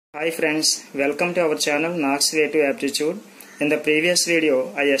Hi friends, welcome to our channel Knox Way to Aptitude. In the previous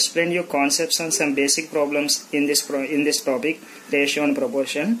video, I explained you concepts and some basic problems in this topic, ratio and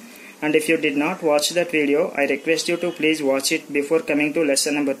proportion. And if you did not watch that video, I request you to please watch it before coming to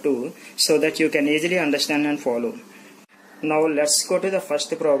lesson number 2 so that you can easily understand and follow. Now let's go to the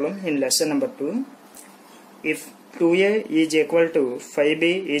first problem in lesson number 2. If 2a is equal to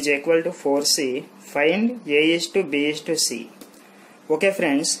 5b is equal to 4c, find a is to b is to c. Okay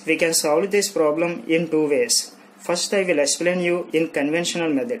friends, we can solve this problem in two ways. First I will explain you in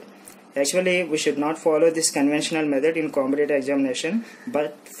conventional method. Actually we should not follow this conventional method in competitive examination,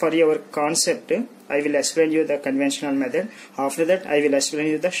 but for your concept I will explain you the conventional method. After that I will explain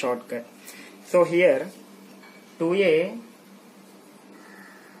you the shortcut. So here 2a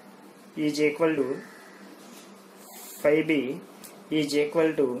is equal to 5b is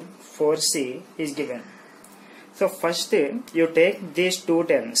equal to 4c is given. So first you take these two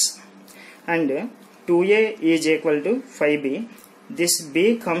terms and 2a is equal to 5b. This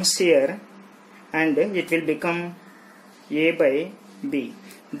b comes here and it will become a by b.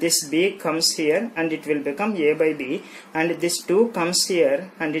 This b comes here and it will become a by b, and this 2 comes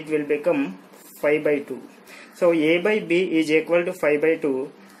here and it will become 5 by 2. So a by b is equal to 5 by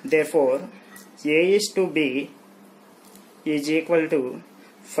 2. Therefore a is to b is equal to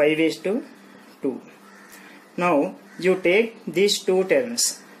 5 is to 2. Now you take these two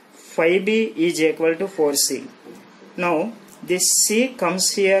terms, 5b is equal to 4c. Now this c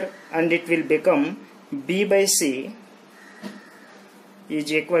comes here and it will become b by c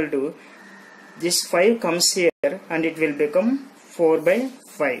is equal to, this 5 comes here and it will become 4 by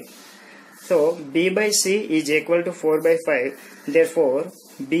 5. So b by c is equal to 4 by 5. Therefore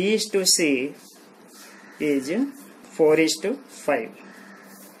b is to c is 4 is to 5.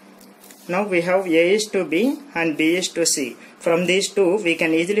 Now we have a is to b and b is to c. From these two we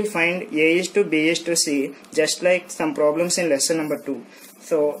can easily find a is to b is to c, just like some problems in lesson number 2.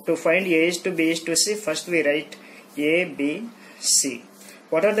 So to find a is to b is to c, first we write a, b, c.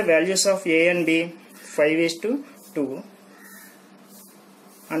 What are the values of a and b? 5 is to 2.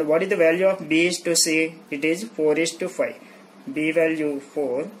 And what is the value of b is to c? It is 4 is to 5. B value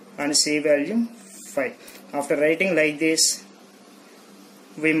 4 and c value 5. After writing like this,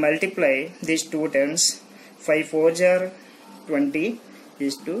 we multiply these two terms. 5 4s are 20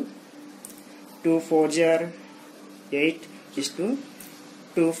 is to 2 4s are 8 is to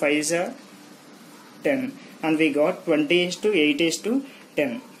 2 5s are 10, and we got 20 is to 8 is to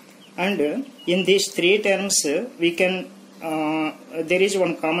 10. And in these three terms we can there is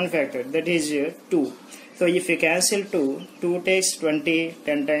one common factor, that is 2. So if we cancel 2 takes 20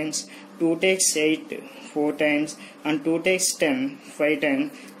 10 times, 2 takes 8 4 times, and 2 takes 10 5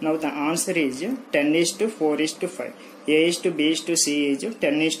 times. Now the answer is 10 is to 4 is to 5. A is to b is to c is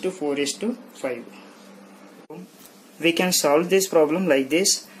 10 is to 4 is to 5. We can solve this problem like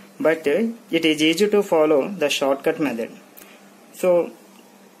this, but it is easy to follow the shortcut method. So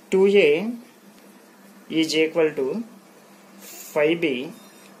 2a is equal to 5b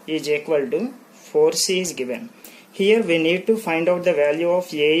is equal to 4c is given. Here we need to find out the value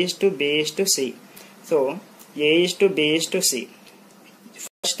of a is to b is to c. So a is to b is to c.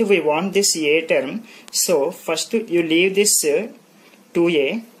 First we want this a term. So first you leave this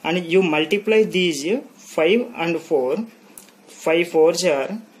 2a and you multiply these 5 and 4. 5 4s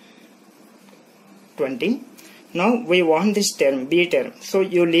are 20. Now we want this term, b term. So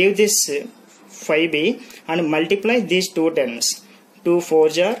you leave this 5b and multiply these two terms. 2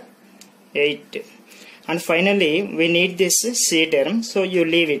 4s are 8. And finally we need this c term, so you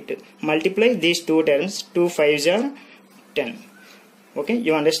leave it. Multiply these two terms. 2 5s are 10. Okay,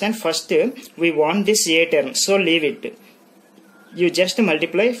 you understand? First we want this a term, so leave it. You just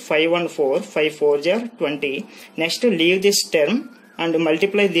multiply 5 and 4. 5 4s are 20. Next leave this term and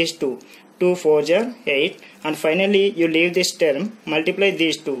multiply these two. 2 4s are 8. And finally you leave this term, multiply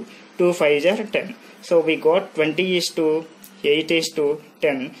these two. 2 5s are 10. So we got 20 is to 8 is to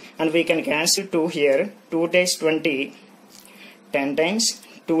 10, and we can cancel 2 here. 2 takes 20 10 times,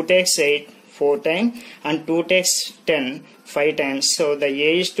 2 takes 8 4 times, and 2 takes 10 5 times. So the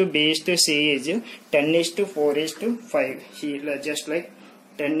a is to b is to c is 10 is to 4 is to 5. Here just like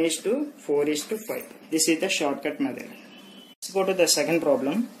 10 is to 4 is to 5. This is the shortcut method. Let's go to the second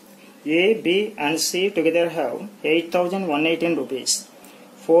problem. A, b and c together have 8,118 rupees.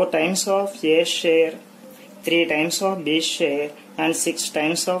 4 times of a share, 3 times of b share, and 6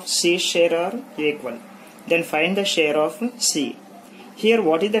 times of c share are equal. Then find the share of c. Here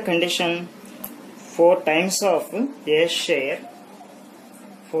what is the condition? 4 times of a share,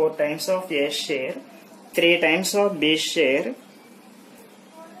 4 times of a share, 3 times of b share,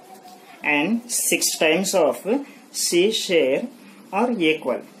 and 6 times of C share are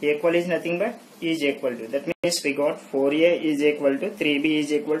equal. Equal is nothing but is equal to. That means we got 4A is equal to 3B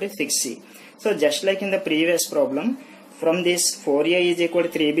is equal to 6C. So just like in the previous problem, from this 4A is equal to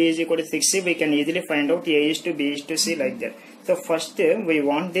 3B is equal to 6C, we can easily find out A is to B is to C like that. So first we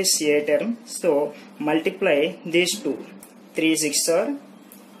want this A term. So multiply these two. 3 6 are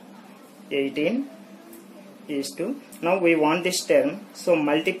 18 is to. Now we want this term. So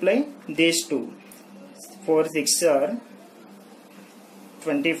multiply these two. 4 6 are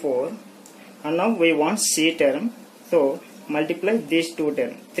 24. And now we want C term. So multiply these two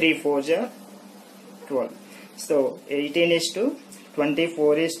terms. 3 4 are 12. So 18 is to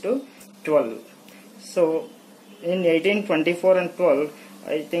 24 is to 12. So in 18, 24 and 12,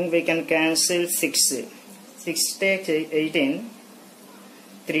 I think we can cancel 6. 6 takes 18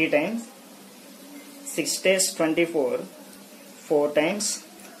 3 times. 6 takes 24 4 times.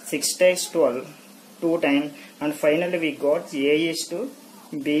 6 takes 12 2 times. And finally we got A is to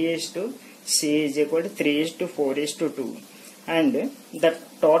B is to C is equal to 3 is to 4 is to 2. And the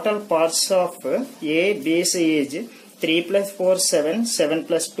total parts of A, B, C is 3 plus 4, 7, 7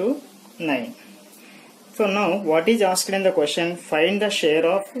 plus 2, 9. So now what is asked in the question? Find the share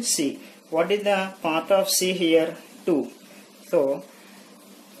of C. What is the part of C here? 2. So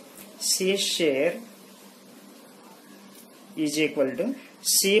C share is equal to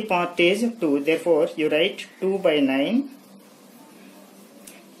C part is 2. Therefore you write 2 by 9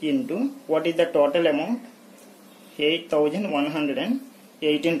 into what is the total amount?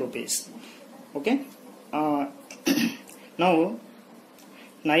 8,118 rupees. Okay. Now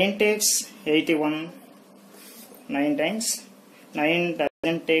 9 takes 81. 9 times 9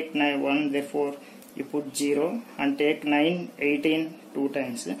 doesn't take 1, therefore you put 0 and take 9 18 2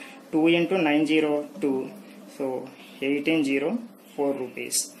 times. 2 into 902, so 1804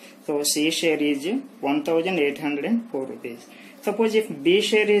 rupees. So C share is 1,804 rupees. Suppose if B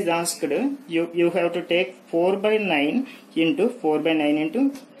share is asked, you have to take 4 by 9 into 4 by 9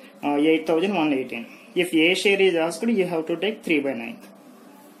 into 8,118. If A share is asked, you have to take 3 by 9.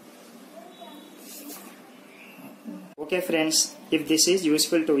 Okay friends, if this is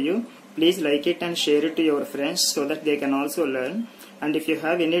useful to you, please like it and share it to your friends so that they can also learn. And if you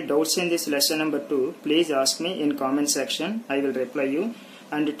have any doubts in this lesson number 2, please ask me in comment section. I will reply you.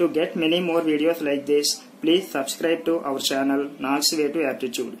 And to get many more videos like this, please subscribe to our channel Knox Way to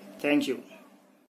Aptitude. Thank you.